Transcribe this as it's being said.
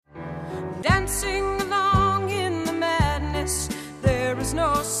dancing along in the madness. There is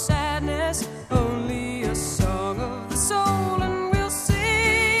no sadness, only a song of the soul, and we'll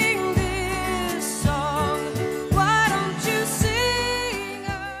sing this song. Why don't you sing?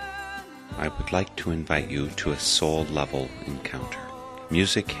 I would like to invite you to a soul-level encounter.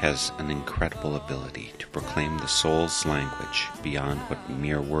 Music has an incredible ability to proclaim the soul's language beyond what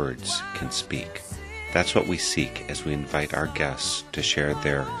mere words can speak. That's what we seek as we invite our guests to share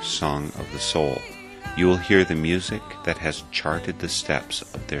their song of the soul. You will hear the music that has charted the steps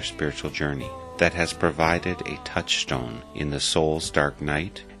of their spiritual journey, that has provided a touchstone in the soul's dark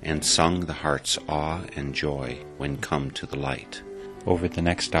night and sung the heart's awe and joy when come to the light. Over the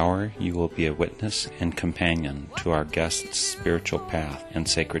next hour, you will be a witness and companion to our guests' spiritual path and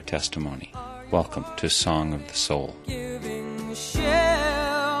sacred testimony. Welcome to Song of the Soul. Giving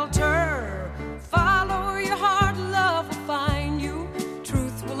shelter, follow your heart, love will find you,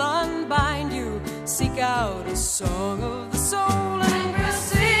 truth will unbind you, seek out a song of the soul, and we'll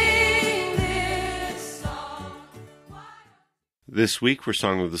sing this song. This week for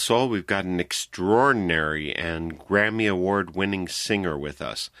Song of the Soul, we've got an extraordinary and Grammy-award winning singer with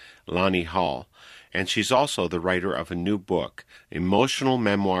us, Lani Hall, and she's also the writer of a new book, Emotional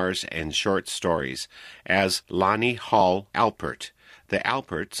Memoirs and Short Stories, as Lani Hall Alpert. The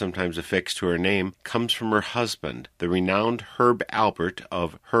Alpert, sometimes affixed to her name, comes from her husband, the renowned Herb Alpert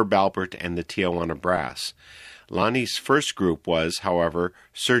of Herb Alpert and the Tijuana Brass. Lani's first group was, however,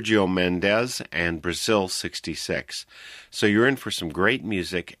 Sergio Mendes and Brazil 66. So you're in for some great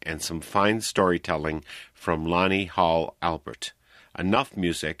music and some fine storytelling from Lani Hall Alpert. Enough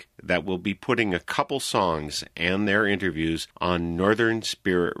music that we'll be putting a couple songs and their interviews on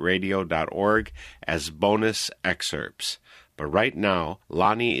northernspiritradio.org as bonus excerpts. But right now,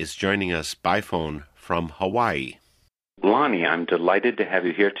 Lani is joining us by phone from Hawaii. Lani, I'm delighted to have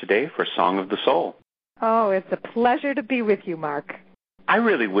you here today for Song of the Soul. Oh, it's a pleasure to be with you, Mark. I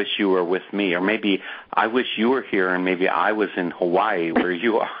really wish you were with me, or maybe I wish you were here and maybe I was in Hawaii where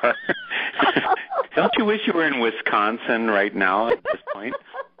you are. Don't you wish you were in Wisconsin right now at this point?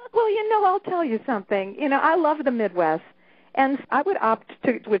 Well, I'll tell you something. I love the Midwest, and I would opt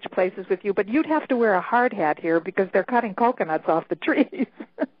to switch places with you, but you'd have to wear a hard hat here because they're cutting coconuts off the trees.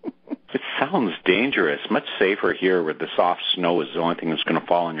 It sounds dangerous. Much safer here where the soft snow is the only thing that's going to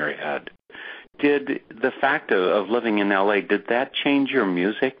fall on your head. Did the fact of living in L.A., did that change your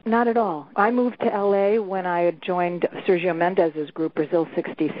music? Not at all. I moved to L.A. when I had joined Sergio Mendes' group, Brazil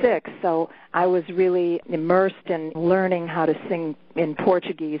 66, so I was really immersed in learning how to sing in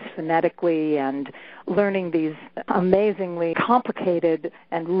Portuguese phonetically and learning these amazingly complicated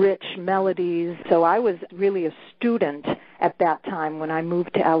and rich melodies. So I was really a student at that time when I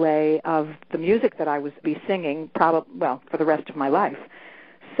moved to L.A. of the music that I was be singing, for the rest of my life.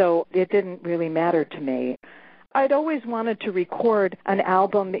 So it didn't really matter to me. I'd always wanted to record an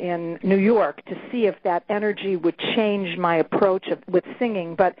album in New York to see if that energy would change my approach with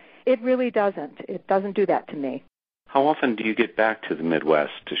singing, but it really doesn't. It doesn't do that to me. How often do you get back to the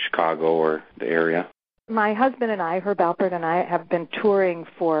Midwest, to Chicago or the area? My husband and I, Herb Alpert and I, have been touring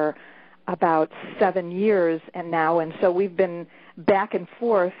for about 7 years and so we've been back and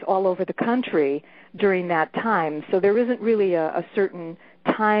forth all over the country during that time. So there isn't really a certain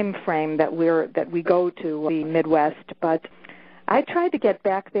time frame that we go to the Midwest, but I tried to get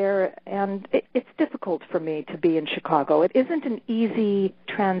back there, and it's difficult for me to be in Chicago. It isn't an easy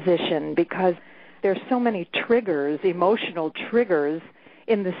transition because there's so many triggers, emotional triggers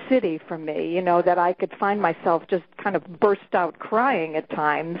in the city for me, that I could find myself just kind of burst out crying at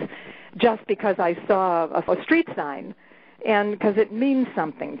times just because I saw a street sign. And because it means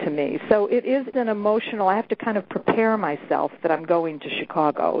something to me. So it is an emotional, I have to kind of prepare myself that I'm going to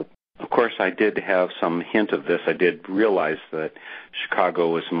Chicago. Of course, I did have some hint of this. I did realize that Chicago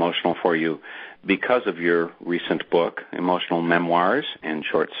was emotional for you because of your recent book, Emotional Memoirs and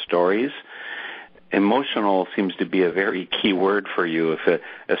Short Stories. Emotional seems to be a very key word for you. If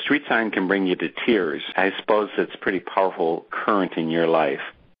a street sign can bring you to tears, I suppose it's a pretty powerful current in your life.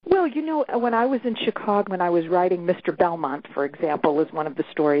 Well, when I was in Chicago, when I was writing Mr. Belmont, for example, is one of the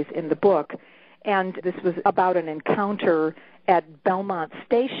stories in the book, and this was about an encounter at Belmont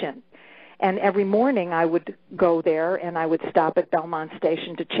Station. And every morning I would go there and I would stop at Belmont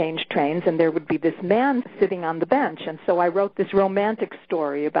Station to change trains, and there would be this man sitting on the bench. And so I wrote this romantic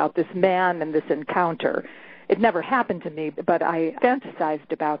story about this man and this encounter. It never happened to me, but I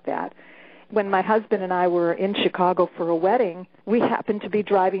fantasized about that. When my husband and I were in Chicago for a wedding, we happened to be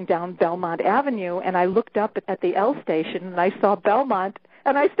driving down Belmont Avenue, and I looked up at the L station, and I saw Belmont,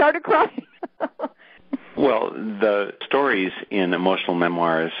 and I started crying. Well, the stories in Emotional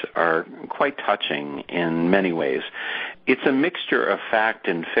Memoirs are quite touching in many ways. It's a mixture of fact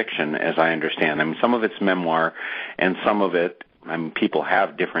and fiction, as I understand. I mean, some of it's memoir, and some of it, people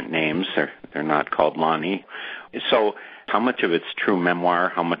have different names. They're not called Lani. So how much of it's true memoir,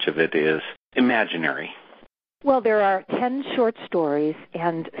 how much of it is imaginary? Well, there are 10 short stories,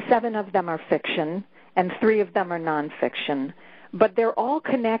 and 7 of them are fiction, and 3 of them are nonfiction. But they're all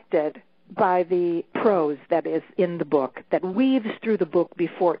connected by the prose that is in the book, that weaves through the book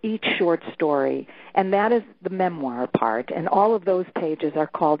before each short story, and that is the memoir part, and all of those pages are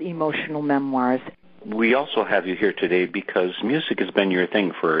called Emotional Memoirs. We also have you here today because music has been your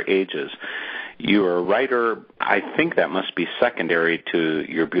thing for ages. You're a writer. I think that must be secondary to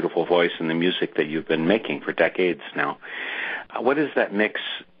your beautiful voice and the music that you've been making for decades now. What is that mix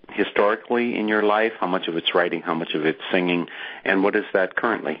historically in your life? How much of it's writing, how much of it's singing, and what is that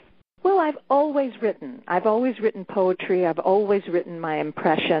currently? Well, I've always written. I've always written poetry. I've always written my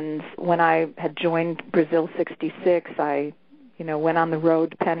impressions. When I had joined Brazil 66, I, went on the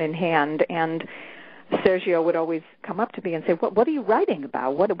road pen in hand, and Sergio would always come up to me and say, what are you writing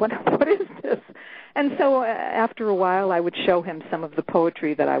about? What is this? And so after a while, I would show him some of the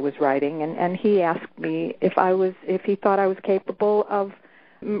poetry that I was writing, and he asked me if he thought I was capable of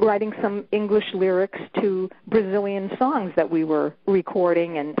writing some English lyrics to Brazilian songs that we were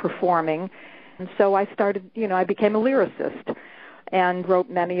recording and performing. And so I started, I became a lyricist and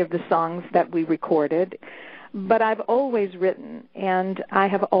wrote many of the songs that we recorded. But I've always written, and I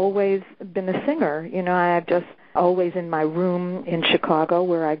have always been a singer. I've just always in my room in Chicago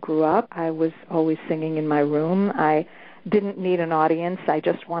where I grew up. I was always singing in my room. I didn't need an audience. I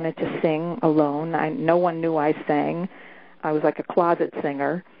just wanted to sing alone. No one knew I sang. I was like a closet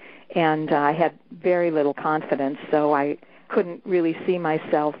singer, and I had very little confidence, so I couldn't really see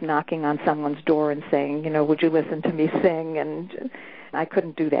myself knocking on someone's door and saying, would you listen to me sing? And I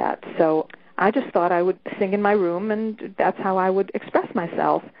couldn't do that. So I just thought I would sing in my room, and that's how I would express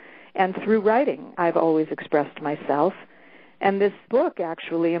myself. And through writing, I've always expressed myself. And this book,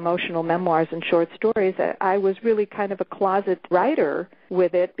 actually, Emotional Memoirs and Short Stories, I was really kind of a closet writer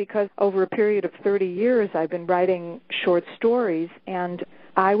with it because over a period of 30 years I've been writing short stories, and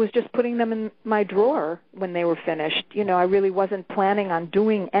I was just putting them in my drawer when they were finished. I really wasn't planning on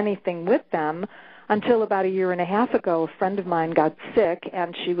doing anything with them until about a year and a half ago. A friend of mine got sick,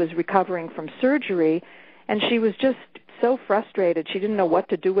 and she was recovering from surgery, and she was just so frustrated. She didn't know what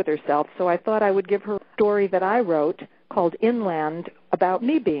to do with herself, so I thought I would give her a story that I wrote called Inland about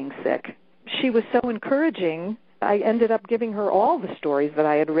me being sick. She was so encouraging, I ended up giving her all the stories that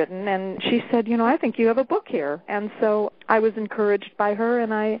I had written, and she said, I think you have a book here. And so I was encouraged by her,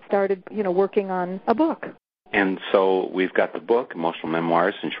 and I started, working on a book. And so we've got the book, Emotional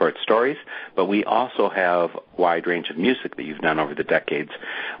Memoirs and Short Stories, but we also have a wide range of music that you've done over the decades.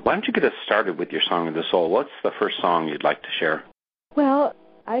 Why don't you get us started with your Song of the Soul? What's the first song you'd like to share? Well,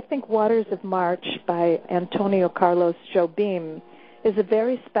 I think Waters of March by Antonio Carlos Jobim is a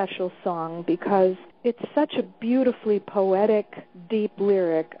very special song because it's such a beautifully poetic, deep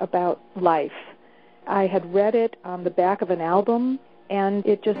lyric about life. I had read it on the back of an album, and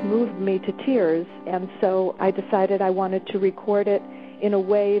it just moved me to tears, and so I decided I wanted to record it in a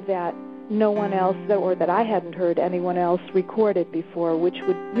way that no one else, or that I hadn't heard anyone else record it before, which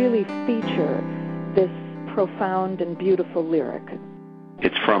would really feature this profound and beautiful lyric.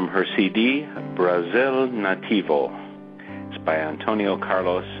 It's from her CD, Brasil Nativo. It's by Antonio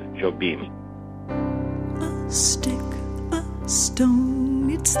Carlos Jobim. A stick, a stone,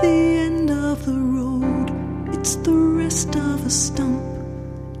 it's the end of the road. It's the rest of a stump,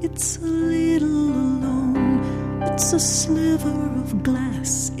 it's a little alone. It's a sliver of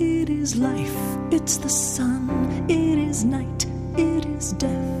glass, it is life. It's the sun, it is night, it is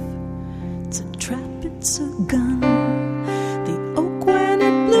death. It's a trap, it's a gun. The oak when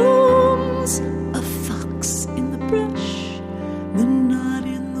it blooms, a fox in the brush, the knot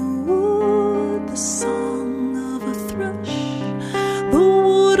in the wood, the song of a thrush, the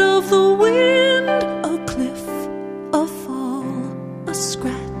wood of the wind, a cliff, a fall, a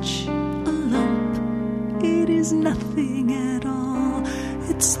scratch, a lump. It is nothing at all.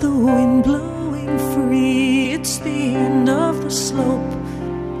 It's the wind blowing free. It's the end of the slope.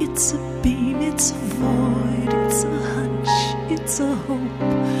 It's a beam, it's a void, it's a hunch, it's a hope.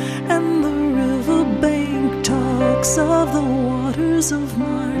 And the riverbank talks of the waters of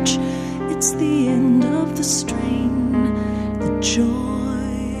March. It's the end of the strain, the joy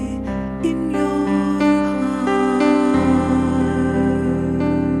in your heart.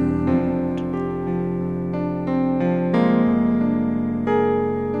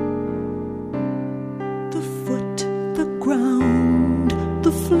 The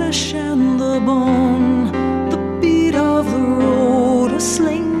flesh and the bone, the beat of the road, a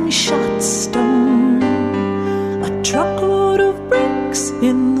slingshot stone, a truckload of bricks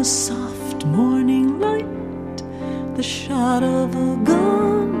in the soft morning light, the shot of a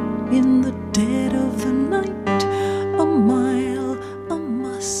gun in the dead of the night, a mile, a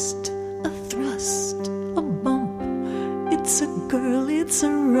must, a thrust, a bump. It's a girl, it's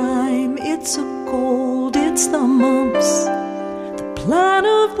a rhyme, it's a cold, it's the mumps. The plan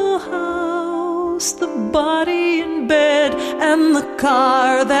of the house, the body in bed, and the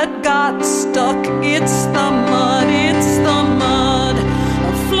car that got stuck. It's the mud, it's the mud.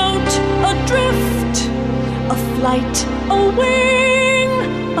 Afloat, adrift, a flight, a wing,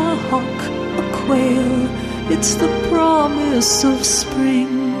 a hawk, a quail. It's the promise of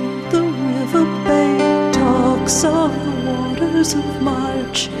spring. The riverbank talks of the waters of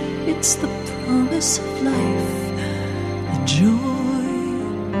March. It's the promise of life, the joy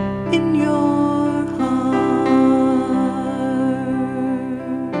in your heart.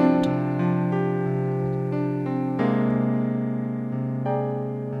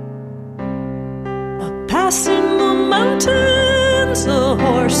 A pass in the mountains, a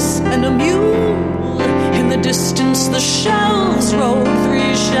horse and a mule. In the distance the shells roll,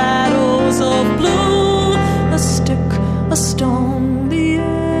 three shadows of blue. A stick, a stone, the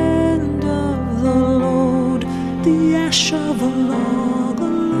end of the load, the ash of a log, a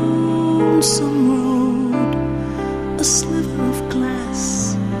lonesome road, a sliver of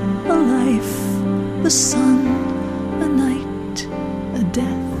glass, a life, the sun, a night, a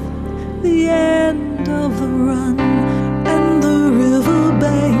death, the end of the run. And the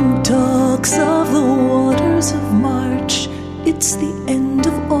riverbank talks of the waters of March. It's the end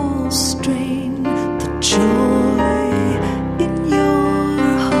of all strain, the joy in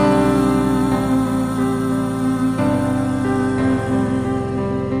your heart.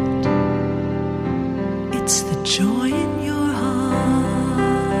 It's the joy in your heart.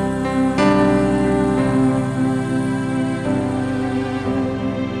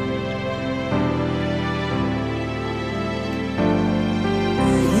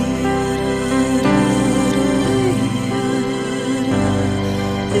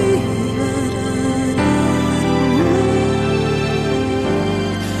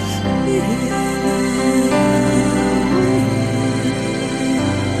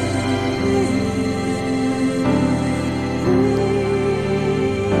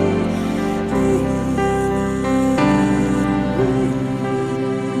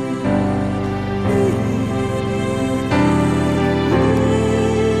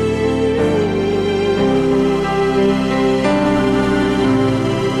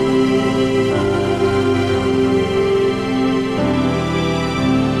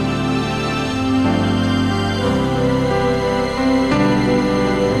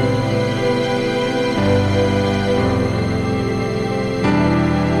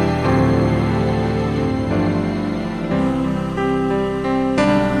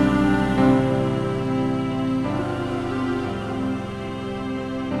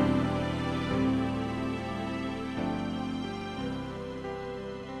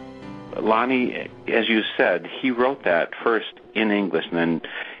 Lani, as you said, he wrote that first in English, and then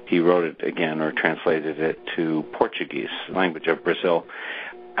he wrote it again or translated it to Portuguese, language of Brazil.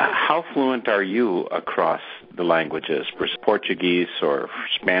 How fluent are you across the languages, Portuguese or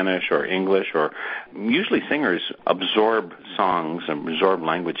Spanish or English? Or usually singers absorb songs and absorb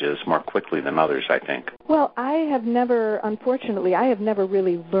languages more quickly than others, I think. Well, unfortunately, I have never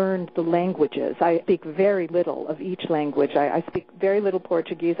really learned the languages. I speak very little of each language. I speak very little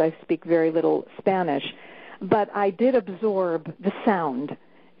Portuguese. I speak very little Spanish. But I did absorb the sound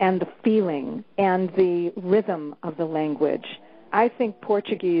and the feeling and the rhythm of the language. I think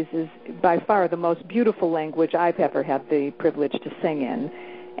Portuguese is by far the most beautiful language I've ever had the privilege to sing in.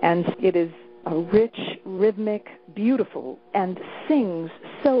 And it is a rich, rhythmic, beautiful, and sings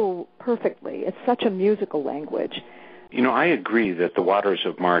so perfectly. It's such a musical language. You know, I agree that The Waters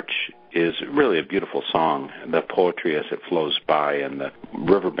of March is really a beautiful song. The poetry as it flows by and the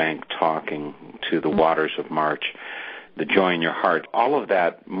riverbank talking to the waters of March, the joy in your heart, all of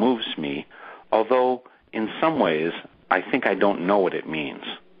that moves me, although in some ways I think I don't know what it means.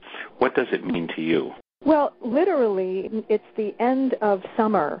 What does it mean to you? Well, literally, it's the end of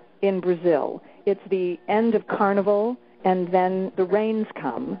summer in Brazil. It's the end of carnival, and then the rains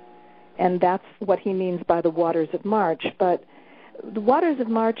come, and that's what he means by the waters of March. But the waters of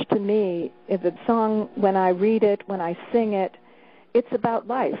March, to me, is a song, when I read it, when I sing it, it's about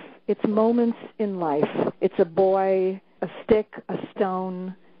life. It's moments in life. It's a boy, a stick, a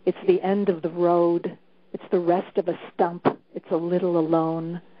stone. It's the end of the road. It's the rest of a stump. It's a little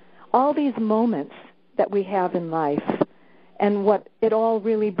alone. all these moments that we have in life, and what it all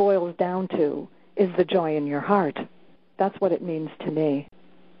really boils down to is the joy in your heart. That's what it means to me.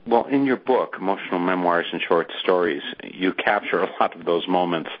 Well, in your book, Emotional Memoirs and Short Stories, you capture a lot of those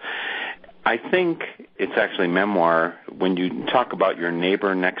moments. I think it's actually memoir when you talk about your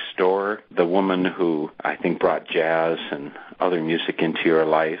neighbor next door, the woman who I think brought jazz and other music into your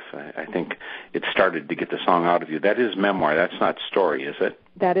life. I think it started to get the song out of you. That is memoir. That's not story, is it?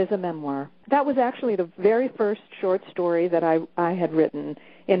 That is a memoir. That was actually the very first short story that I had written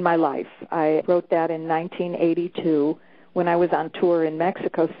in my life. I wrote that in 1982 when I was on tour in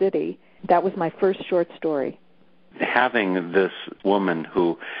Mexico City. That was my first short story. Having this woman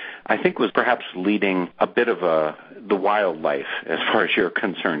who I think was perhaps leading a bit of the wild life as far as you're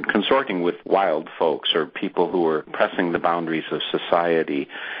concerned, consorting with wild folks or people who were pressing the boundaries of society.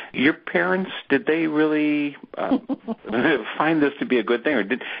 Your parents, did they really find this to be a good thing, or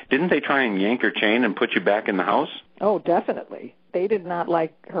didn't they try and yank your chain and put you back in the house? Oh, definitely. They did not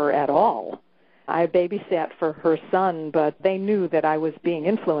like her at all. I babysat for her son, but they knew that I was being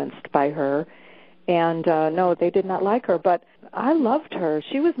influenced by her. And no, they did not like her, but I loved her.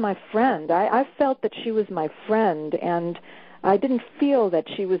 She was my friend. I felt that she was my friend, and I didn't feel that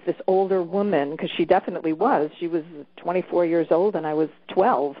she was this older woman, because she definitely was. She was 24 years old, and I was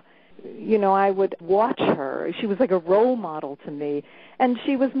 12. You know, I would watch her. She was like a role model to me, and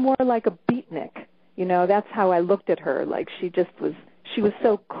she was more like a beatnik. You know, that's how I looked at her. Like she was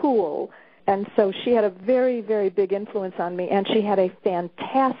so cool. And so she had a very, very big influence on me, and she had a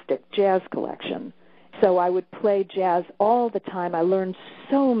fantastic jazz collection. So I would play jazz all the time. I learned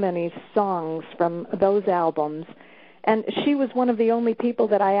so many songs from those albums, and she was one of the only people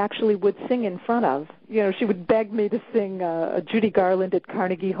that I actually would sing in front of. You know, she would beg me to sing Judy Garland at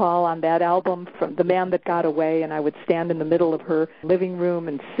Carnegie Hall on that album, from The Man That Got Away, and I would stand in the middle of her living room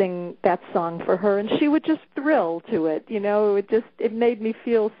and sing that song for her, and she would just thrill to it. You know, it made me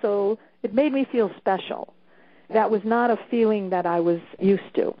feel special. That was not a feeling that I was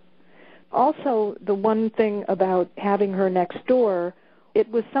used to. Also, the one thing about having her next door,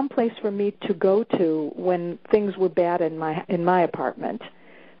 it was someplace for me to go to when things were bad in my apartment.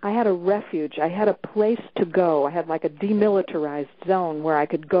 I had a refuge. I had a place to go. I had like a demilitarized zone where I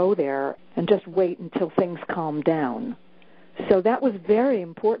could go there and just wait until things calmed down. So that was very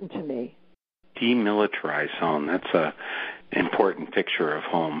important to me. Demilitarized zone. That's a important picture of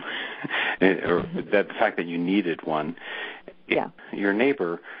home, or the fact that you needed one. Yeah. Your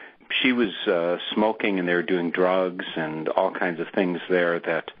neighbor, she was smoking, and they were doing drugs and all kinds of things there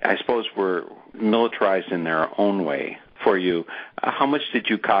that I suppose were militarized in their own way for you. How much did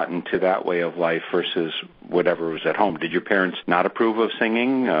you cotton to that way of life versus whatever was at home? Did your parents not approve of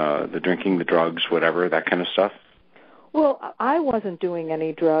singing, the drinking, the drugs, whatever, that kind of stuff? Well, I wasn't doing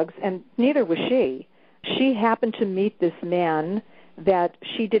any drugs, and neither was she. She happened to meet this man that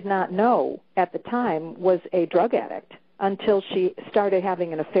she did not know at the time was a drug addict until she started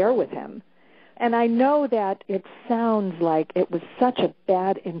having an affair with him. And I know that it sounds like it was such a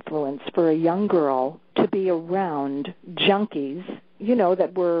bad influence for a young girl to be around junkies, you know,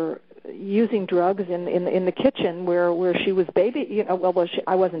 that were using drugs in the kitchen where she was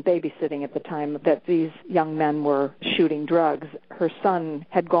I wasn't babysitting at the time that these young men were shooting drugs. Her son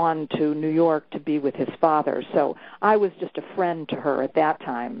had gone to New York to be with his father, so I was just a friend to her at that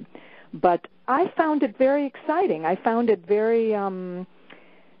time. But I found it very exciting. I found it very,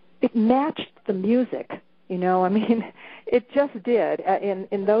 it matched the music, you know, I mean, it just did.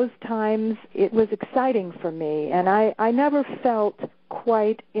 In those times, it was exciting for me, and I never felt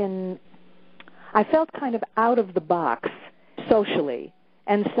I felt kind of out of the box socially,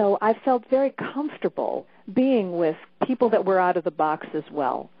 and so I felt very comfortable being with people that were out of the box as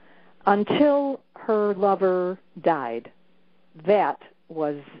well, until her lover died. That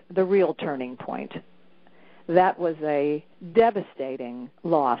was the real turning point. That was a devastating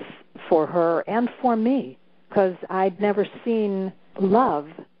loss for her and for me, because I'd never seen love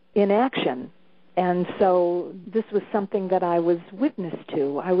in action. And so this was something that I was witness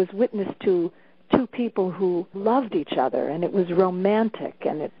to. I was witness to two people who loved each other, and it was romantic,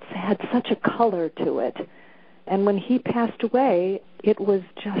 and it had such a color to it. And when he passed away, it was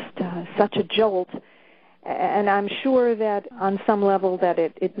just such a jolt. And I'm sure that on some level that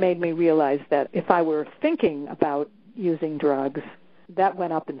it made me realize that if I were thinking about using drugs, that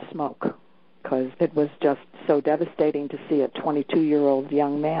went up in smoke, because it was just so devastating to see a 22-year-old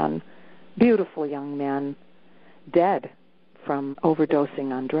young man, beautiful young man, dead from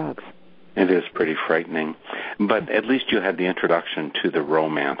overdosing on drugs. It is pretty frightening. But at least you had the introduction to the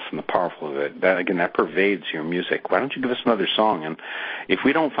romance and the powerful of it. That, again, that pervades your music. Why don't you give us another song? And if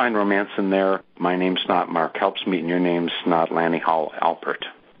we don't find romance in there, my name's not Mark Helpsmeet and your name's not Lani Hall Alpert.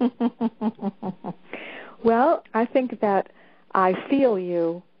 Well, I think that I Feel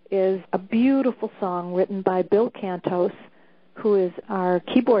You is a beautiful song written by Bill Cantos, who is our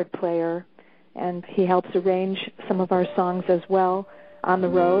keyboard player, and he helps arrange some of our songs as well on the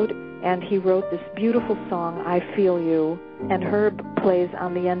road, and he wrote this beautiful song, I Feel You, and Herb plays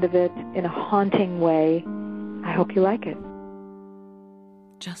on the end of it in a haunting way. I hope you like it.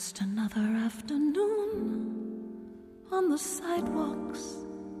 Just another afternoon on the sidewalks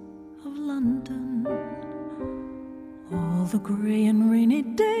of London. All the gray and rainy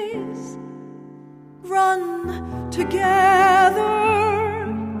days run together,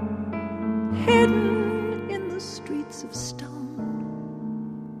 hidden in the streets of stone.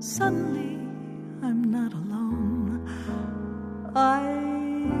 Suddenly, I'm not alone. I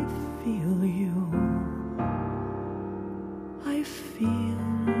feel you. I feel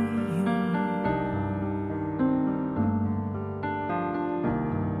you.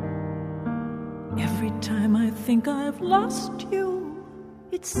 Every time I think I've lost you,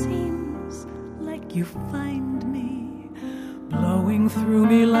 it seems like you find me, blowing through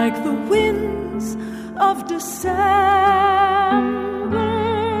me like the winds of December.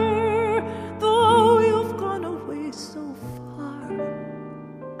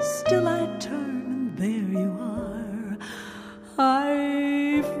 Still I turn and there you are.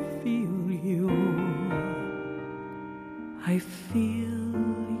 I feel you. I feel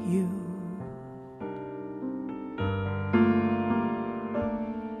you.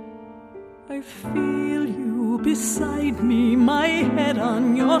 I feel you beside me, my head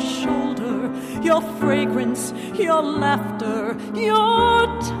on your shoulder, your fragrance, your laughter, your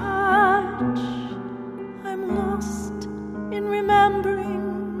touch. I'm lost in remembering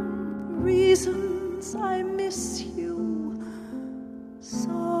reasons I miss you so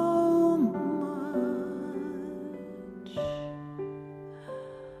much.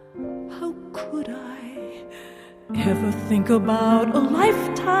 How could I ever think about a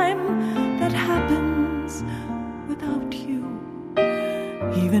lifetime that happens without you?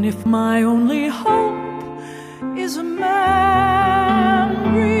 Even if my only hope is a memory,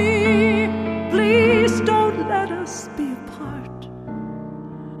 please don't let us be apart.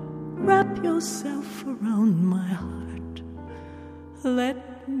 Wrap yourself around my heart.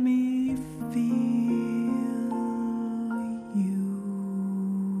 Let me feel you.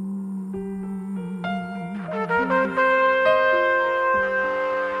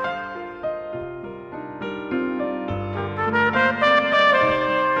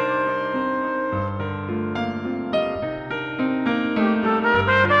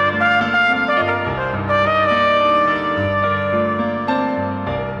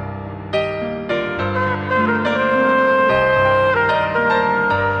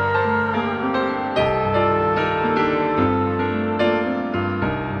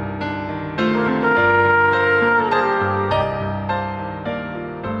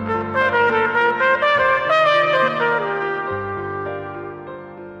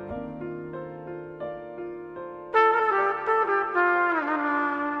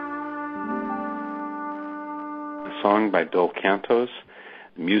 Song by Bill Cantos,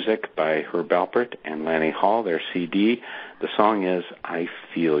 music by Herb Alpert and Lani Hall, their CD. The song is I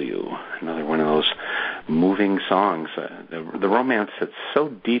Feel You, another one of those moving songs. The romance that's so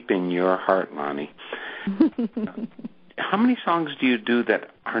deep in your heart, Lani. How many songs do you do that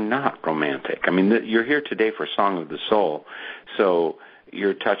are not romantic? I mean, you're here today for Song of the Soul, so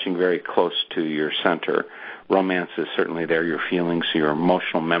you're touching very close to your center. Romance is certainly there, your feelings, your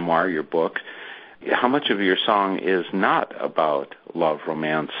emotional memoir, your book. How much of your song is not about love,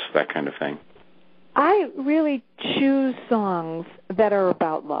 romance, that kind of thing? I really choose songs that are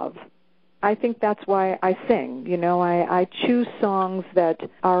about love. I think that's why I sing. You know, I choose songs that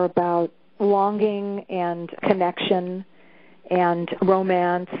are about longing and connection and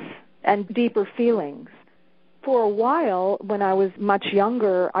romance and deeper feelings. For a while, when I was much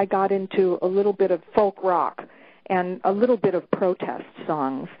younger, I got into a little bit of folk rock and a little bit of protest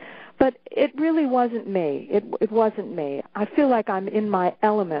songs. But it really wasn't me. It wasn't me. I feel like I'm in my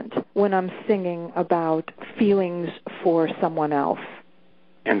element when I'm singing about feelings for someone else.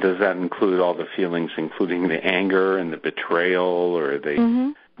 And does that include all the feelings, including the anger and the betrayal or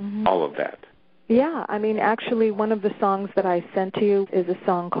the all of that? Yeah, I mean, actually, one of the songs that I sent to you is a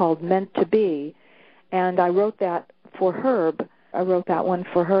song called Meant to Be, and I wrote that for Herb. I wrote that one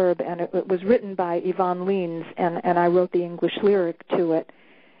for Herb, and it was written by Yvonne Leans, and I wrote the English lyric to it.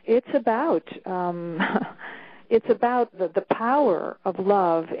 It's about it's about the power of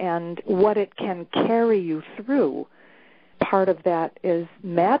love and what it can carry you through. Part of that is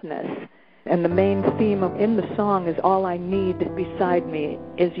madness, and the main theme in the song is all I need beside me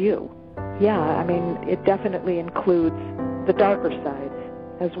is you. Yeah, I mean, it definitely includes the darker sides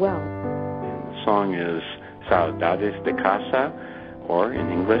as well. And the song is Saudades de Casa, or in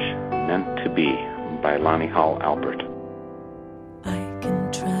English, Meant to Be, by Lani Hall Alpert. I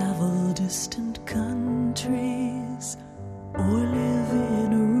can travel distant countries or live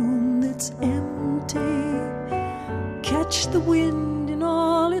in a room that's empty, catch the wind in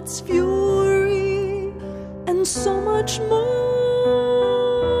all its fury, and so much more.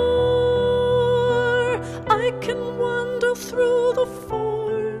 I can wander through the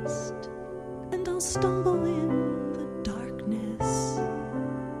forest and I'll stumble in the darkness.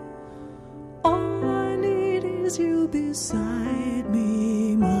 All I need is you beside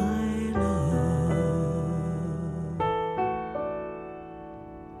me, my love.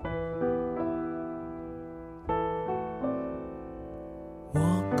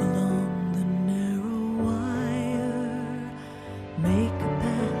 Walk along the narrow wire, make a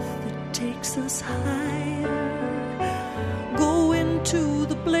path that takes us higher, go into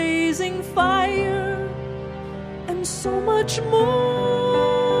the blazing fire, and so much more.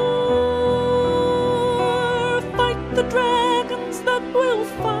 Fight the dragons that will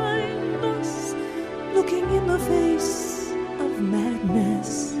find us, looking in the face of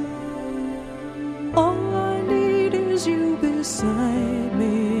madness. All I need is you beside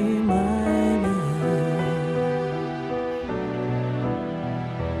me, my love.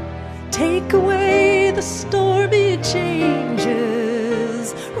 Take away the stormy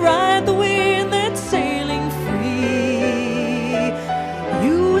changes, ride the wind that's sailing free.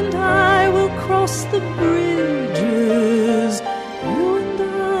 You and I will cross the bridges. You and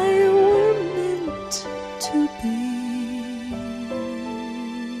I were meant to be.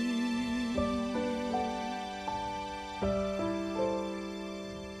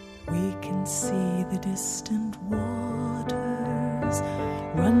 We can see the distant waters,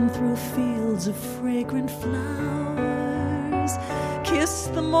 run through fields of fragrant flowers, kiss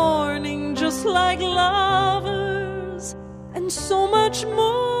the morning just like lovers, and so much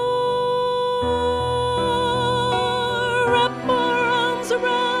more. Wrap our arms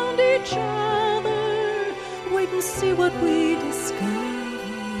around each other, wait and see what we discover.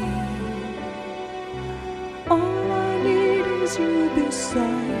 All I need is you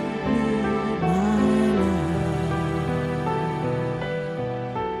beside me, my love.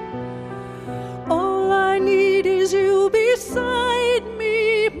 All I need is you beside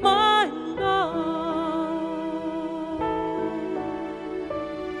me, my love.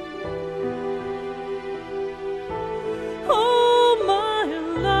 Oh, my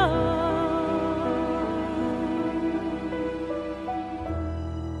love.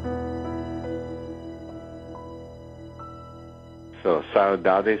 So,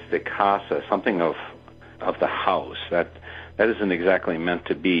 Saudades de Casa, something of the house. That isn't exactly meant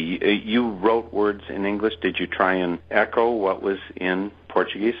to be. You wrote words in English. Did you try and echo what was in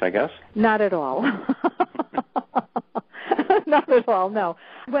Portuguese, I guess? Not at all. Not at all, no.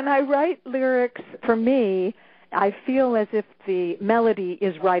 When I write lyrics, for me, I feel as if the melody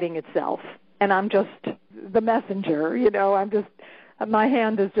is writing itself, and I'm just the messenger, my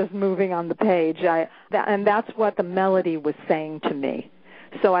hand is just moving on the page, and that's what the melody was saying to me.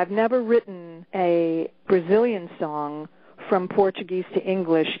 So I've never written a Brazilian song from Portuguese to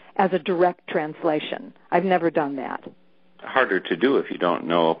English as a direct translation. I've never done that. Harder to do if you don't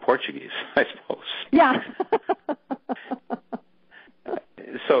know Portuguese, I suppose. Yeah.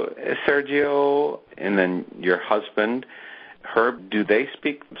 So Sergio and then your husband, Herb, do they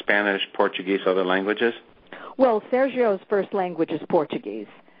speak Spanish, Portuguese, other languages? Well, Sergio's first language is Portuguese.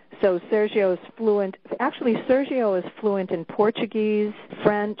 So Sergio is fluent. Actually, Sergio is fluent in Portuguese,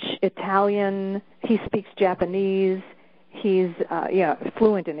 French, Italian. He speaks Japanese. He's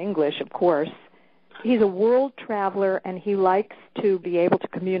fluent in English, of course. He's a world traveler, and he likes to be able to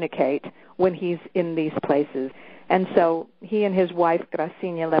communicate when he's in these places. And so he and his wife,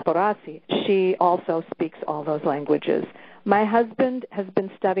 Gracinha Leporassi, she also speaks all those languages. My husband has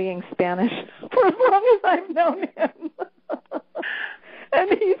been studying Spanish for as long as I've known him.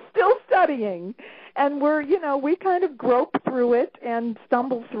 And he's still studying. And we kind of grope through it and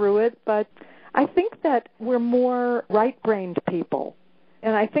stumble through it, but I think that we're more right-brained people.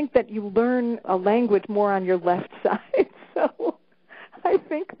 And I think that you learn a language more on your left side. So I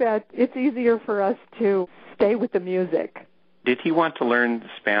think that it's easier for us to stay with the music. Did he want to learn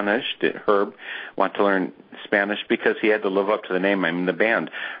Spanish? Did Herb want to learn Spanish because he had to live up to the name? I mean, the band,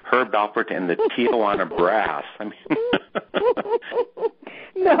 Herb Alpert and the Tijuana Brass. I mean,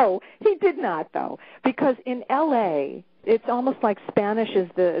 no, he did not, though, because in L.A. it's almost like Spanish is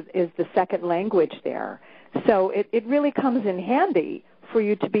the second language there. So it really comes in handy for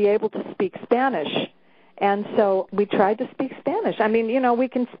you to be able to speak Spanish. And so we tried to speak Spanish. I mean, we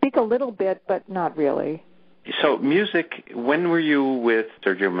can speak a little bit, but not really. So music, when were you with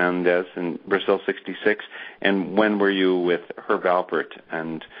Sergio Mendes in Brazil 66, and when were you with Herb Alpert?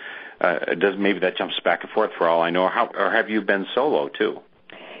 And maybe that jumps back and forth for all I know, or have you been solo too?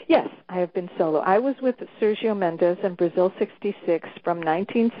 Yes, I have been solo. I was with Sergio Mendes in Brazil 66 from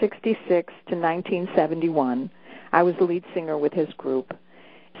 1966 to 1971. I was the lead singer with his group.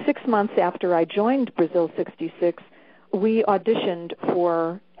 6 months after I joined Brazil 66, we auditioned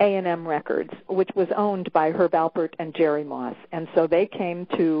for A&M Records, which was owned by Herb Alpert and Jerry Moss. And so they came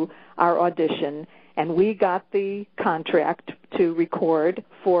to our audition, and we got the contract to record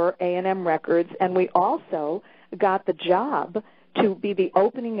for A&M Records, and we also got the job to be the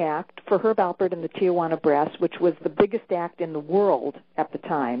opening act for Herb Alpert and the Tijuana Brass, which was the biggest act in the world at the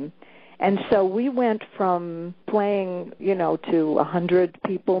time. And so we went from playing, to 100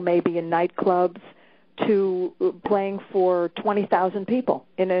 people maybe in nightclubs to playing for 20,000 people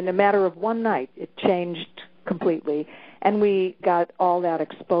in a matter of one night. It changed completely. And we got all that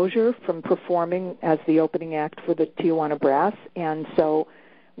exposure from performing as the opening act for the Tijuana Brass. And so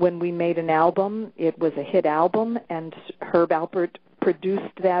when we made an album, it was a hit album, and Herb Alpert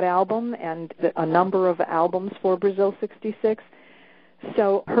produced that album and a number of albums for Brazil 66.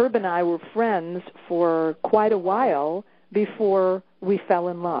 So Herb and I were friends for quite a while before we fell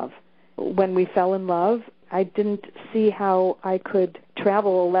in love. When we fell in love, I didn't see how I could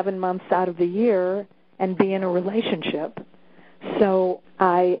travel 11 months out of the year and be in a relationship. So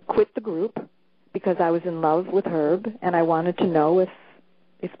I quit the group because I was in love with Herb, and I wanted to know if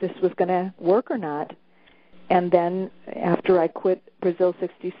this was going to work or not. And then after I quit Brazil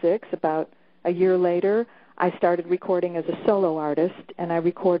 66, about a year later, I started recording as a solo artist, and I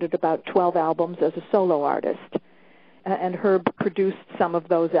recorded about 12 albums as a solo artist. And Herb produced some of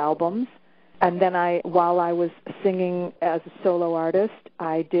those albums. And then while I was singing as a solo artist,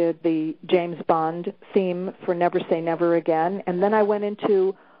 I did the James Bond theme for Never Say Never Again. And then I went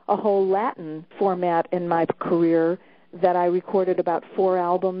into a whole Latin format in my career that I recorded about 4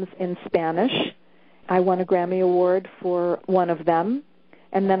 albums in Spanish. I won a Grammy-award for one of them.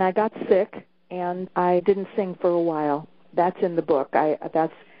 And then I got sick, and I didn't sing for a while. That's in the book.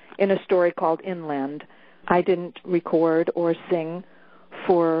 That's in a story called Inland. I didn't record or sing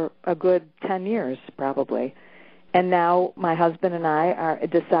for a good 10 years, probably. And now my husband and I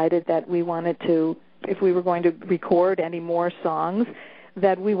decided that we wanted to, if we were going to record any more songs,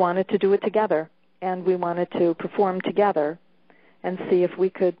 that we wanted to do it together. And we wanted to perform together and see if we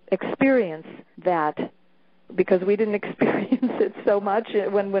could experience that, because we didn't experience it so much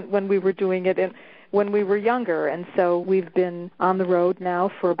when we were doing it when we were younger. And so we've been on the road now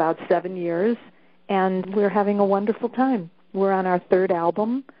for about 7 years, and we're having a wonderful time. We're on our 3rd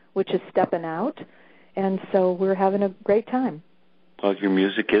album, which is Steppin' Out, and so we're having a great time. Well, your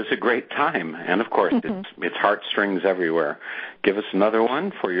music is a great time, and of course, it's heartstrings everywhere. Give us another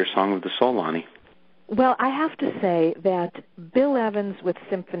one for your Song of the Soul, Lani. Well, I have to say that Bill Evans with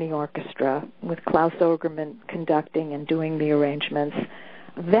Symphony Orchestra, with Klaus Ogerman conducting and doing the arrangements,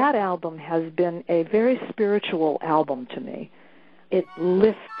 that album has been a very spiritual album to me. It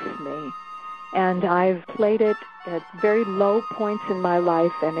lifts me, and I've played it at very low points in my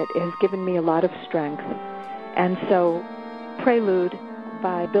life, and it has given me a lot of strength. And so Prelude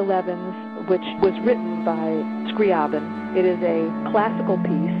by Bill Evans, which was written by Scriabin, it is a classical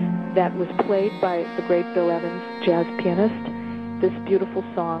piece that was played by the great Bill Evans, jazz pianist. This beautiful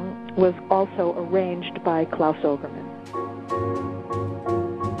song was also arranged by Klaus Ogerman.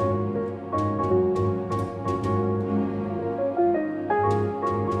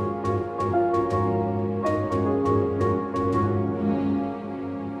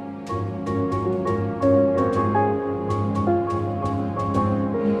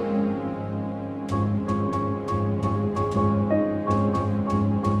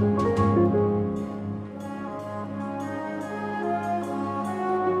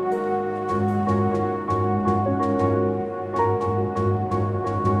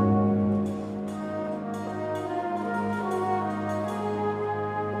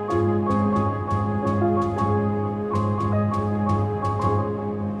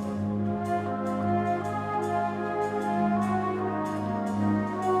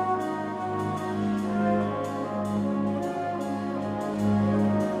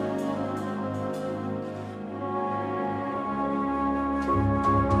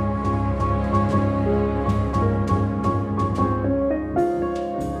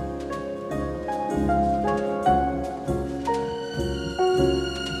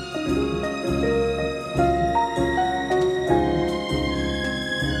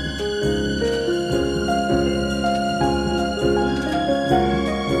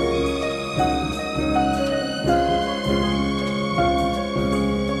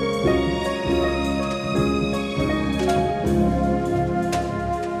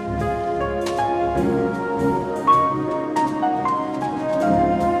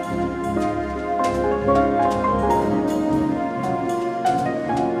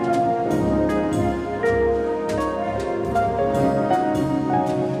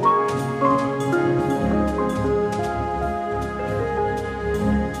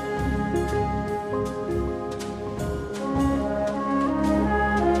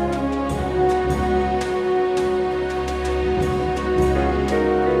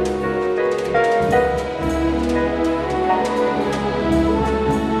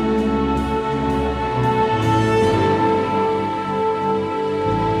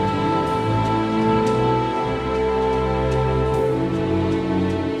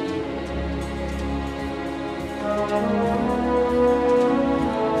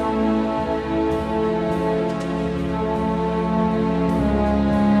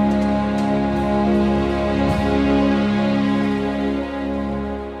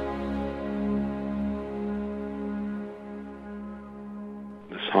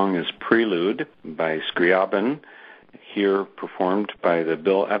 Scriabin, here performed by the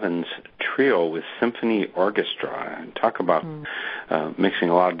Bill Evans Trio with Symphony Orchestra. And talk about mixing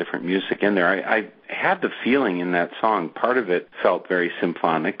a lot of different music in there. I had the feeling in that song, part of it felt very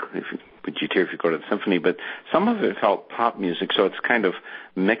symphonic, would you tear if you go to the symphony, but some of it felt pop music, so it's kind of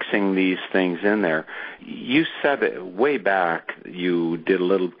mixing these things in there. You said way back you did a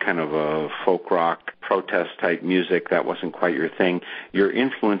little kind of a folk rock protest type music. That wasn't quite your thing. Your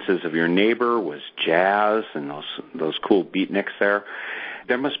influences of your neighbor was jazz and those cool beatniks there.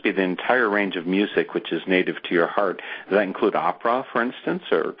 There must be the entire range of music which is native to your heart. Does that include opera, for instance,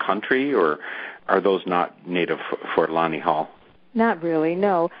 or country, or are those not native for Lani Hall? Not really,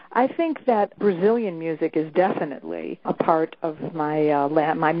 no. I think that Brazilian music is definitely a part of my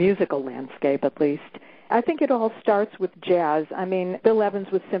my musical landscape, at least. I think it all starts with jazz. I mean, Bill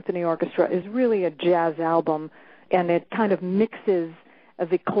Evans with Symphony Orchestra is really a jazz album, and it kind of mixes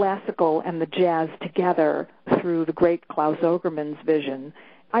the classical and the jazz together through the great Klaus Ogerman's vision.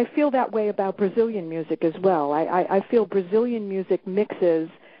 I feel that way about Brazilian music as well. I feel Brazilian music mixes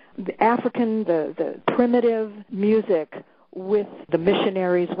the African, the primitive music with the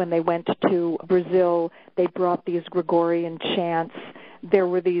missionaries. When they went to Brazil, they brought these Gregorian chants. There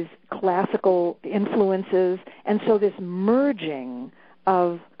were these classical influences, and so this merging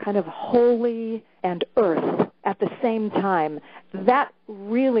of kind of holy and earth at the same time, that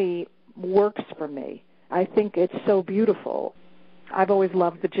really works for me. I think it's so beautiful. I've always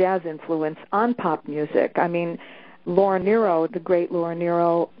loved the jazz influence on pop music. I mean, Laura Nyro, the great Laura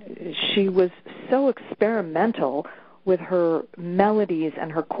Nyro, she was so experimental with her melodies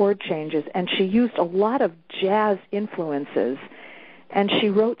and her chord changes, and she used a lot of jazz influences, and she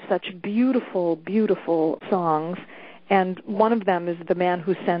wrote such beautiful, beautiful songs, and one of them is The Man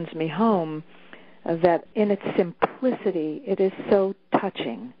Who Sends Me Home, that in its simplicity, it is so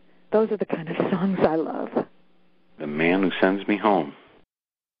touching. Those are the kind of songs I love. The Man Who Sends Me Home.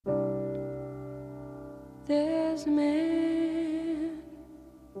 There's a man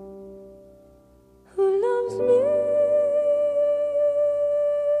who loves me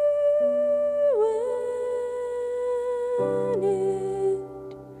when it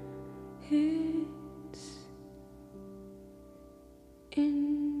hits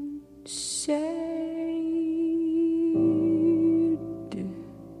inside.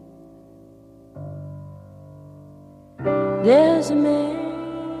 There's a man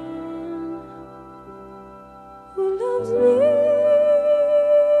who loves me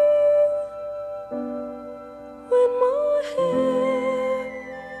when my hair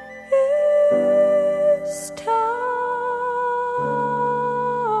is tied,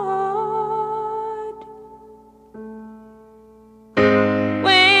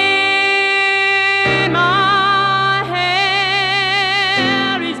 when my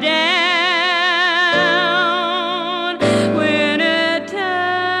hair is down, when it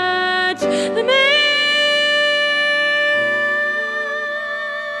touches the man.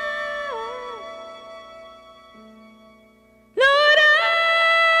 Lord, I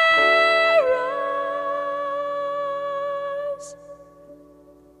rise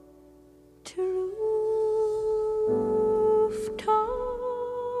to rooftops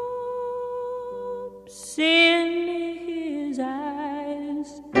in his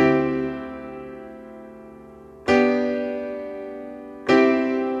eyes.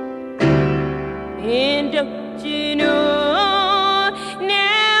 And don't you know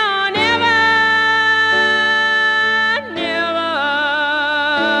now, never, never,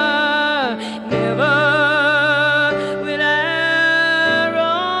 never will I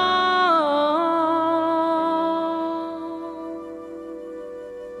wrong.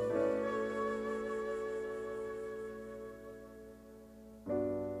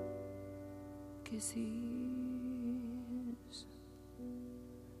 'Cause he's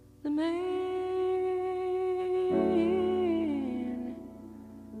the man.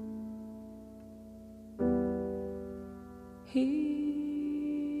 He's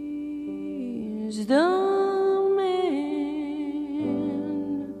the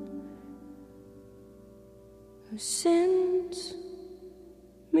man who sends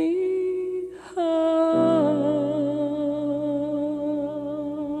me home.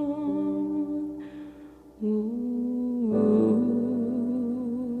 Ooh,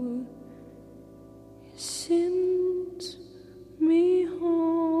 he sends me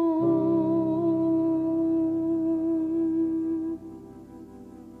home.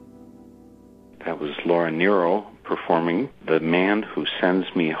 That was Laura Nyro performing The Man Who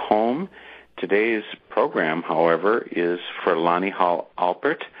Sends Me Home. Today's program, however, is for Lani Hall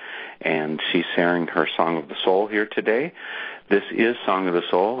Alpert, and she's sharing her Song of the Soul here today. This is Song of the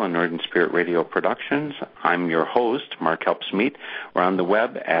Soul, a Northern Spirit Radio Productions. I'm your host, Mark Helpsmeet. We're on the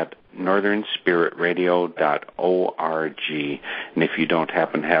web at northernspiritradio.org. And if you don't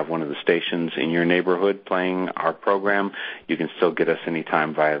happen to have one of the stations in your neighborhood playing our program, you can still get us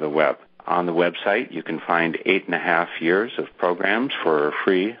anytime via the web. On the website, you can find 8.5 years of programs for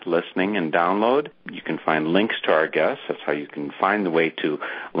free listening and download. You can find links to our guests. That's how you can find the way to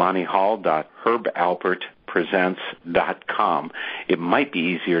lanihall.herbalpertpresents.com. It might be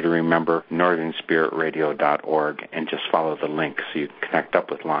easier to remember northernspiritradio.org and just follow the link so you can connect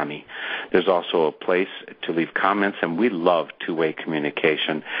up with Lani. There's also a place to leave comments, and we love two-way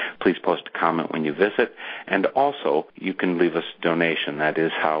communication. Please post a comment when you visit, and also you can leave us a donation. That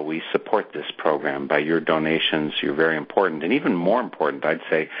is how we support this program. By your donations, you're very important, and even more important, I'd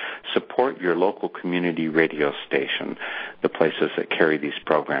say, support your local community radio station, the places that carry these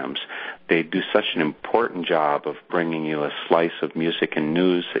programs. They do such an important job of bringing you a slice of music and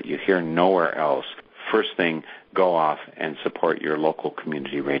news that you hear nowhere else. First thing, go off and support your local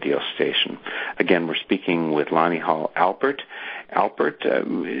community radio station. Again, we're speaking with Lani Hall Alpert.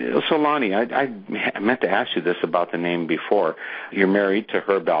 So Lani, I meant to ask you this about the name before. You're married to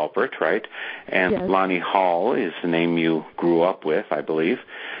Herb Alpert, right? And yes. Lani Hall is the name you grew up with, I believe.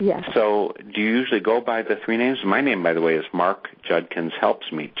 Yes. So do you usually go by the three names? My name, by the way, is Mark Judkins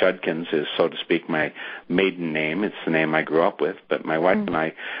Helpsmeet. Judkins is, so to speak, my maiden name. It's the name I grew up with. But my wife and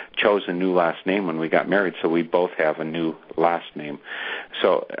I chose a new last name when we got married, so we both have a new last name.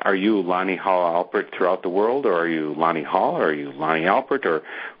 So are you Lani Hall Alpert throughout the world, or are you Lani Hall, or are you Lani Alpert, or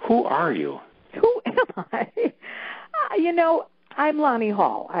who are you? Who am I? I'm Lani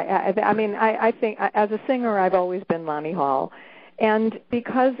Hall. I think as a singer, I've always been Lani Hall. And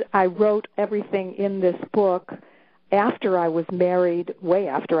because I wrote everything in this book after I was married, way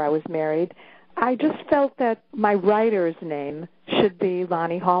after I was married, I just felt that my writer's name should be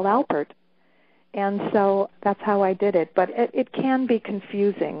Lani Hall Alpert. And so that's how I did it. But it can be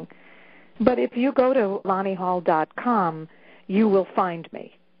confusing. But if you go to lanihall.com, you will find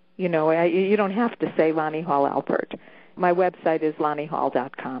me. You don't have to say Lani Hall Alpert. My website is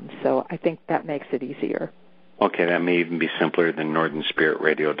lanihall.com, so I think that makes it easier. Okay, that may even be simpler than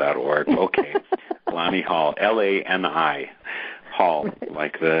northernspiritradio.org. Okay, Lani Hall, Lani, Hall, right.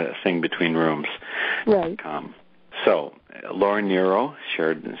 Like the thing between rooms. Right. So, Laura Nero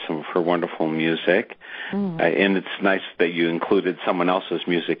shared some of her wonderful music, and it's nice that you included someone else's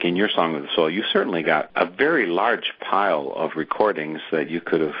music in your Song of the Soul. You certainly got a very large pile of recordings that you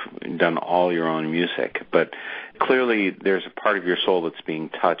could have done all your own music, but clearly there's a part of your soul that's being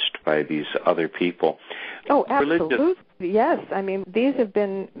touched by these other people. Oh, absolutely. Yes. I mean, these have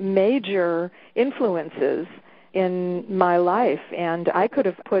been major influences in my life, and I could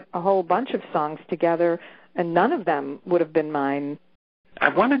have put a whole bunch of songs together, and none of them would have been mine. I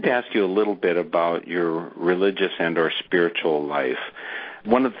wanted to ask you a little bit about your religious and or spiritual life.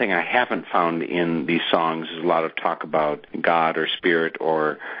 One of the things I haven't found in these songs is a lot of talk about God or spirit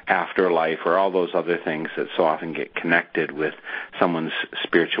or afterlife or all those other things that so often get connected with someone's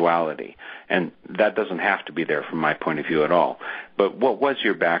spirituality. And that doesn't have to be there from my point of view at all. But what was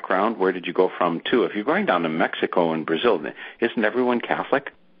your background? Where did you go from to? If you're going down to Mexico and Brazil, isn't everyone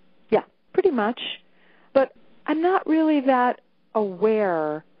Catholic? Yeah, pretty much. But I'm not really that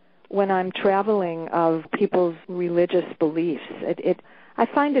aware when I'm traveling of people's religious beliefs. I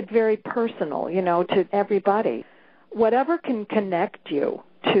find it very personal, to everybody. Whatever can connect you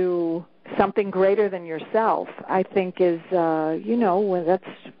to something greater than yourself, I think is, that's,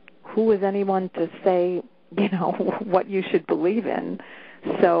 who is anyone to say, what you should believe in.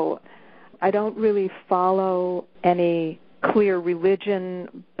 So I don't really follow any clear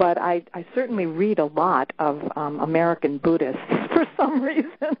religion, but I certainly read a lot of American Buddhists for some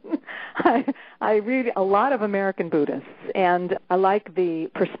reason. I read a lot of American Buddhists, and I like the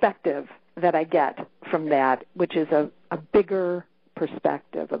perspective that I get from that, which is a bigger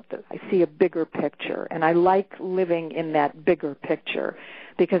perspective. I see a bigger picture, and I like living in that bigger picture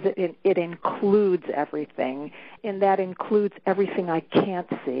because it includes everything, and that includes everything I can't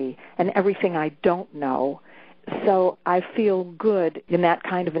see and everything I don't know. So I feel good in that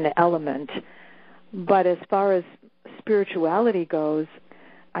kind of an element. But as far as spirituality goes,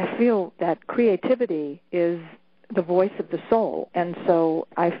 I feel that creativity is the voice of the soul. And so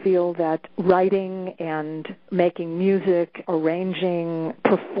I feel that writing and making music, arranging,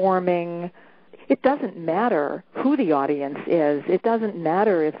 performing, it doesn't matter who the audience is. It doesn't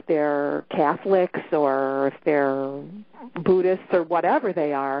matter if they're Catholics or if they're Buddhists or whatever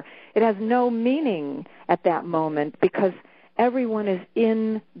they are. It has no meaning at that moment because everyone is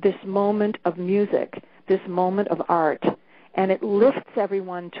in this moment of music, this moment of art, and it lifts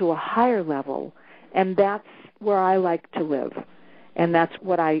everyone to a higher level, and that's where I like to live, and that's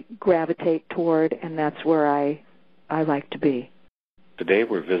what I gravitate toward, and that's where I like to be. Today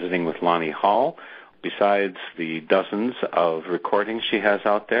we're visiting with Lani Hall. Besides the dozens of recordings she has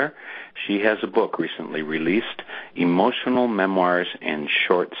out there, she has a book recently released, Emotional Memoirs and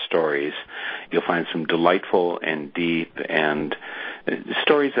Short Stories. You'll find some delightful and deep and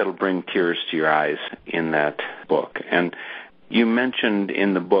stories that'll bring tears to your eyes in that book. And you mentioned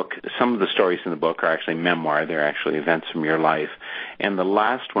in the book, some of the stories in the book are actually memoir. They're actually events from your life. And the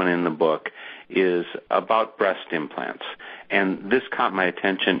last one in the book is about breast implants. And this caught my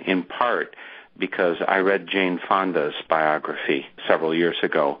attention in part because I read Jane Fonda's biography several years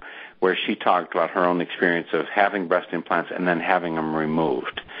ago, where she talked about her own experience of having breast implants and then having them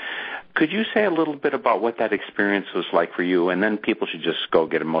removed. Could you say a little bit about what that experience was like for you? And then people should just go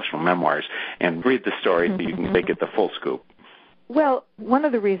get Emotional Memoirs and read the story so you can get the full scoop. Well, one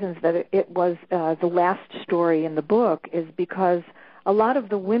of the reasons that it was the last story in the book is because a lot of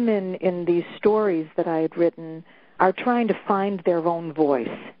the women in these stories that I had written are trying to find their own voice.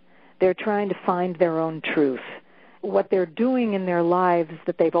 They're trying to find their own truth. What they're doing in their lives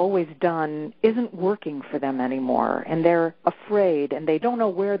that they've always done isn't working for them anymore, and they're afraid, and they don't know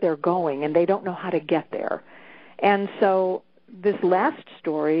where they're going, and they don't know how to get there. And so this last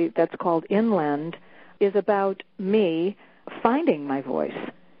story that's called Inland is about me finding my voice.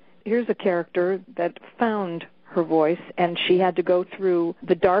 Here's a character that found her voice, and she had to go through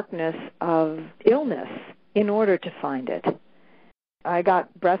the darkness of illness in order to find it. I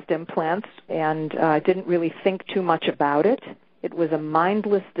got breast implants, and I didn't really think too much about it. It was a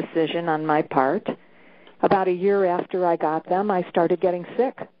mindless decision on my part. About a year after I got them, I started getting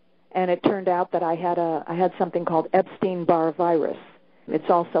sick, and it turned out that I had something called Epstein-Barr virus.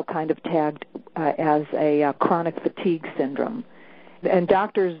 It's also kind of tagged as a chronic fatigue syndrome, and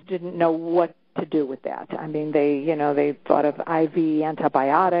doctors didn't know what to do with that. I mean, they thought of IV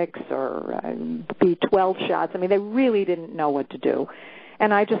antibiotics or B12 shots. I mean, they really didn't know what to do.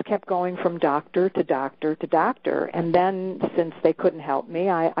 And I just kept going from doctor to doctor to doctor. And then, since they couldn't help me,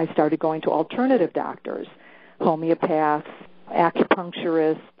 I started going to alternative doctors, homeopaths,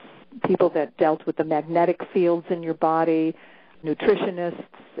 acupuncturists, people that dealt with the magnetic fields in your body, nutritionists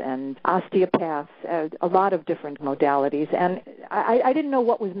and osteopaths, a lot of different modalities. And I didn't know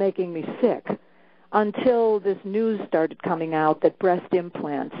what was making me sick until this news started coming out that breast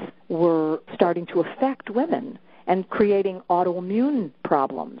implants were starting to affect women and creating autoimmune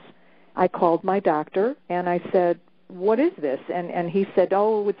problems. I called my doctor and I said, "What is this?" And he said,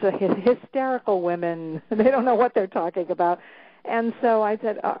 "Oh, it's a hysterical women. They don't know what they're talking about." And so I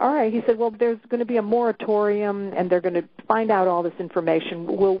said, all right. He said, well, there's going to be a moratorium, and they're going to find out all this information.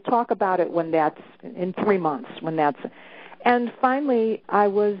 We'll talk about it when that's in 3 months, when that's. And finally, I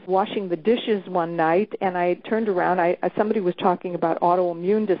was washing the dishes one night, and I turned around. Somebody was talking about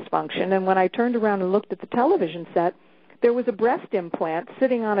autoimmune dysfunction, and when I turned around and looked at the television set, there was a breast implant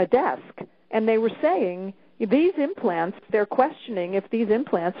sitting on a desk, and they were saying, these implants, they're questioning if these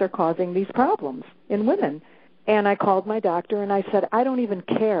implants are causing these problems in women. And I called my doctor and I said, I don't even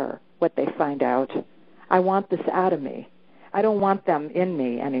care what they find out. I want this out of me. I don't want them in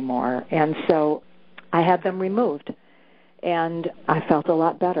me anymore. And so I had them removed. And I felt a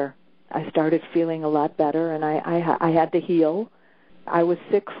lot better. I started feeling a lot better, and I had to heal. I was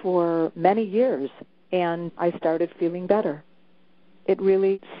sick for many years, and I started feeling better. It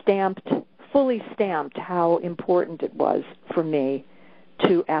really fully stamped how important it was for me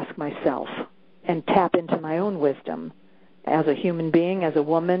to ask myself and tap into my own wisdom as a human being, as a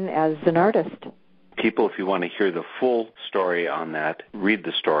woman, as an artist. People, if you want to hear the full story on that, read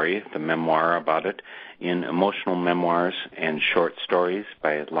the story, the memoir about it, in Emotional Memoirs and Short Stories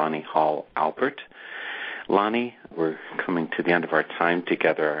by Lani Hall Alpert. Lani, we're coming to the end of our time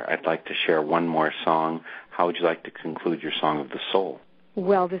together. I'd like to share one more song. How would you like to conclude your Song of the Soul?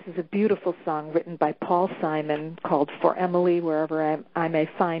 Well, this is a beautiful song written by Paul Simon called For Emily, Wherever I May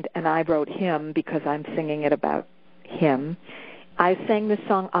Find, and I wrote him because I'm singing it about him. I sang this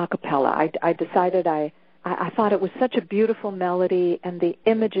song a cappella. I decided I thought it was such a beautiful melody, and the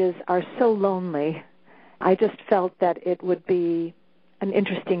images are so lonely. I just felt that it would be an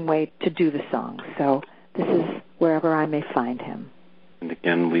interesting way to do the song. So this is Wherever I May Find Him. And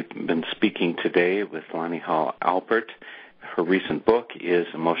again, we've been speaking today with Lani Hall Alpert. Her recent book is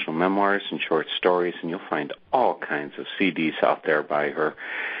Emotional Memoirs and Short Stories, and you'll find all kinds of CDs out there by her.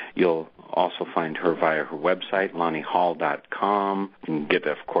 You'll also find her via her website, lanihall.com. You can get it,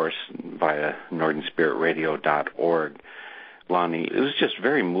 of course, via northernspiritradio.org. Lani, it was just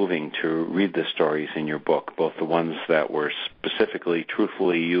very moving to read the stories in your book, both the ones that were specifically,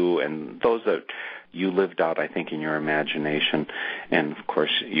 truthfully you, and those that you lived out, I think, in your imagination. And, of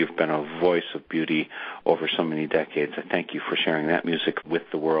course, you've been a voice of beauty over so many decades. I thank you for sharing that music with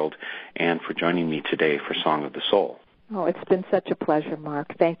the world and for joining me today for Song of the Soul. Oh, it's been such a pleasure,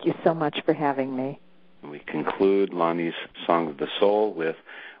 Mark. Thank you so much for having me. We conclude Lani's Song of the Soul with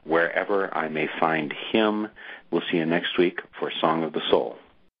Wherever I May Find Him. We'll see you next week for Song of the Soul.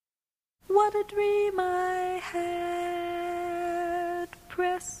 What a dream I had,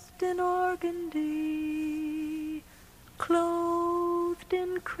 pressed in organdy, clothed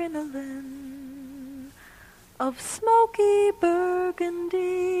in crinoline of smoky burgundy,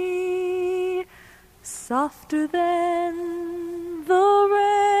 softer than the rain.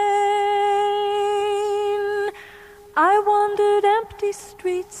 I wandered empty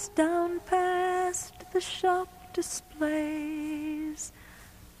streets down past the shop displays.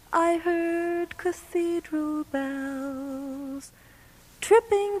 I heard cathedral bells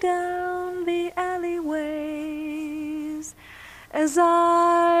tripping down the alleyways as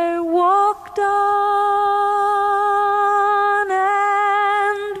I walked on.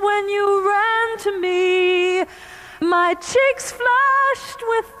 And when you ran to me, my cheeks flushed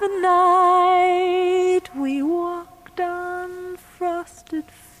with the night. We walked on frosted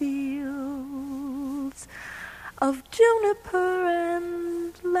fields of juniper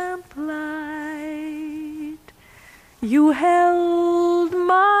and lamplight. You held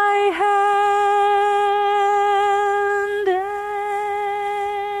my hand,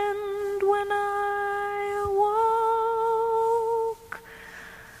 and when I awoke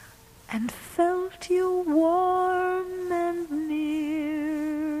and felt you warm and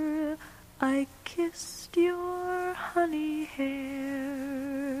near, I kissed your honey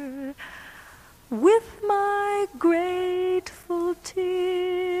hair with my grateful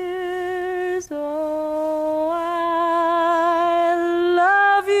tears. Oh, I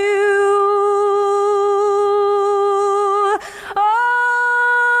love you. Oh,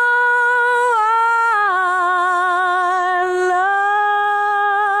 I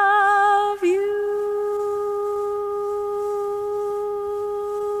love you.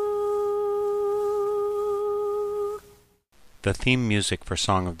 The theme music for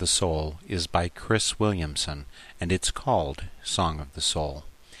Song of the Soul is by Chris Williamson, and it's called Song of the Soul.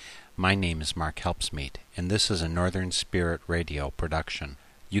 My name is Mark Helpsmeet, and this is a Northern Spirit Radio production.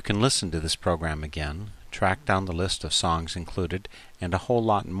 You can listen to this program again, track down the list of songs included, and a whole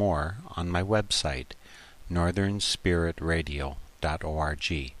lot more on my website,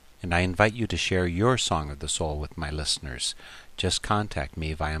 northernspiritradio.org. And I invite you to share your Song of the Soul with my listeners. Just contact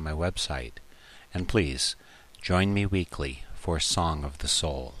me via my website. And please, join me weekly for Song of the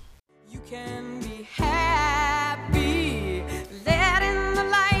Soul. You can be happy, let in the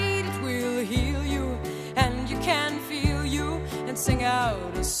light, it will heal you, and you can feel you and sing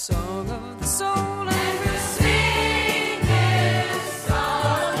out a song.